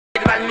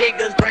my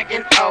niggas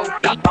drinking. Oh,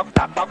 stop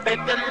at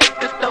the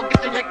liquor store,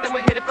 get selected,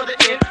 we headed for the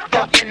end.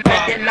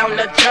 Fucking on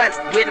the joint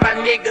with my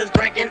niggas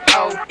drinking.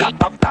 Oh,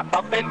 stop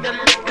at the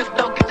liquor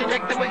store, get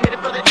selected, we headed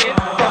for the end.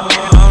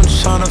 I'm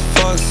tryna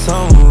fuck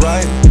something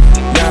right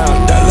now.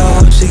 That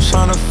little hoe, she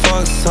tryna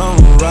fuck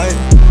something right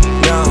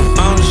now.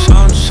 I'm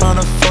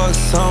tryna fuck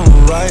something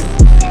right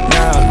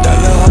now. That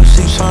little hoe,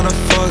 she tryna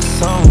fuck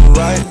something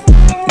right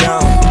now.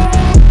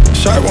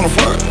 Shawty wanna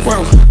fuck,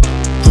 whoa,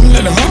 I'ma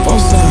let her hop on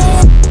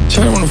some.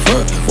 Shawty wanna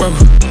fuck, whoa,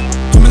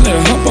 I'ma let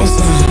her hop on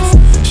some.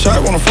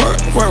 Shawty wanna fuck,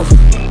 whoa,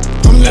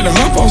 I'ma let her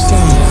hop on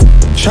some.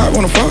 Shawty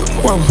wanna fuck,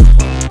 whoa,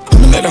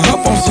 I'ma let her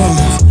hop on some.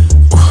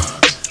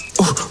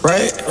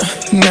 Right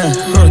now,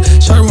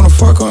 shawty wanna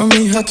fuck on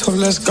me, I told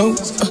her let's go.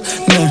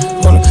 Now,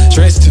 hold up,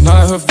 dressed in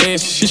all her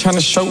face, she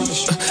tryna show.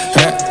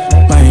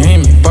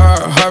 Miami,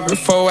 bar hard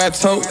before I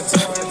told.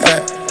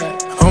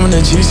 I'm in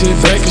the GC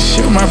back and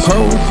shit my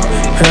pole.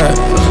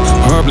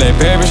 All black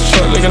baby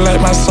truck looking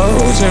like my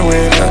soldier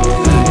with that.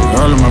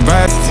 All of my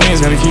body teens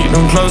gotta keep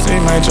them close, they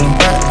might jump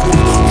back.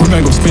 We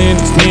might go spin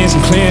these knees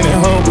and clean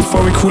that hole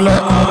before we cool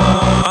out.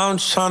 I'm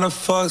tryna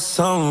fuck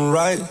something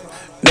right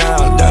now.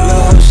 That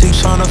little hoe, she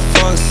tryna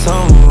fuck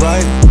something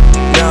right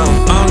now.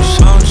 I'm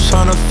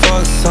tryna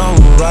fuck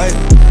something right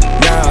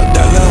now.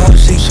 That little hoe,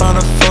 she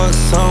tryna fuck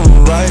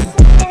something right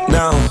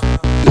now.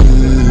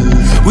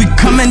 We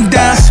coming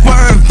down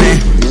swerving.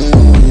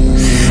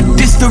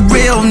 This the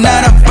real,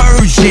 not a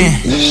virgin.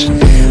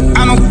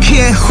 I don't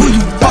care who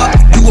you fuck,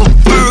 you a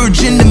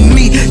virgin to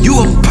me. You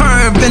a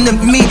pervin to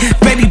me,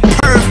 baby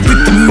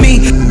perfect to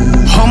me.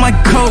 Hold my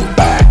coat,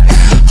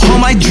 hold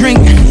my drink,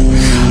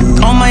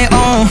 on my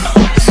own,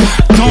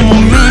 don't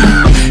on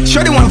me.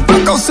 Shorty wanna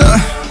fuck on sir,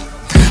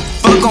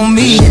 fuck on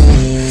me,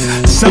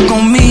 suck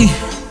on me,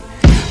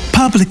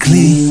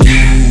 publicly.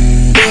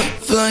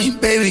 Flame,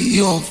 baby,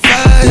 you on fire.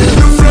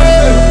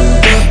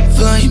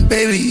 Flame,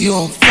 baby, you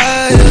on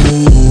fire.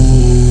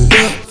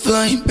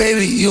 Flame,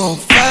 baby, you on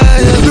fire.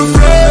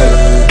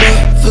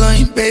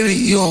 Flame, baby,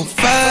 you on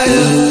fire.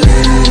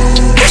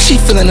 Is she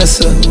feeling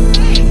us up?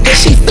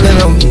 Is she feeling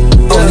on me?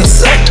 Only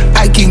suck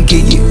I can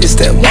get you. It's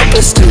that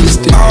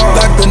 1+2.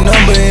 Lock the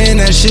number in,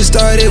 that shit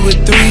started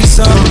with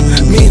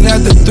 3-something. Me not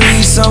the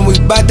 3-something,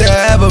 we bout to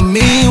have a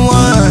mean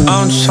one.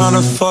 I'm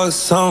tryna fuck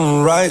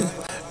something right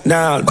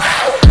now.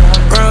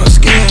 Brown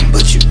skin,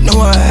 but you know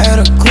I had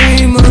a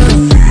creamer.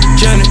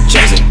 Janet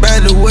Jackson,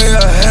 by the way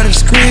I had a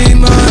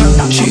screamer.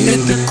 She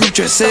hit the group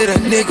chat, said a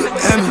nigga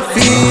had me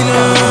feeding.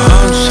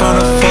 I'm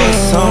tryna fuck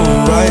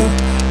something right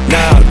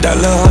now. That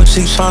little hoe,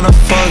 she tryna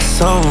fuck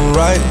something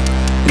right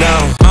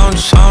now. I'm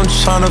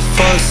tryna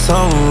fuck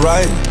something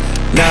right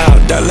now.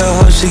 That little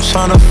hoe, she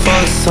tryna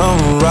fuck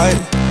something right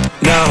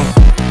now.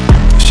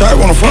 Shawty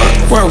wanna fuck,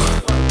 whoa,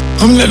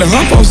 I'ma let her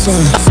hop on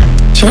some.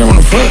 Shawty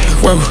wanna fuck,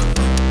 whoa,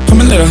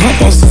 I'ma let her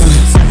hop on some.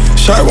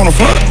 Shawty wanna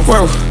fuck,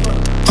 whoa,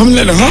 I'ma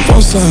let her hop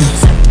on some.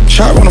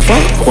 Shawty wanna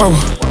fuck, whoa,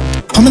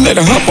 I'ma let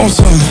her hop on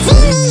some.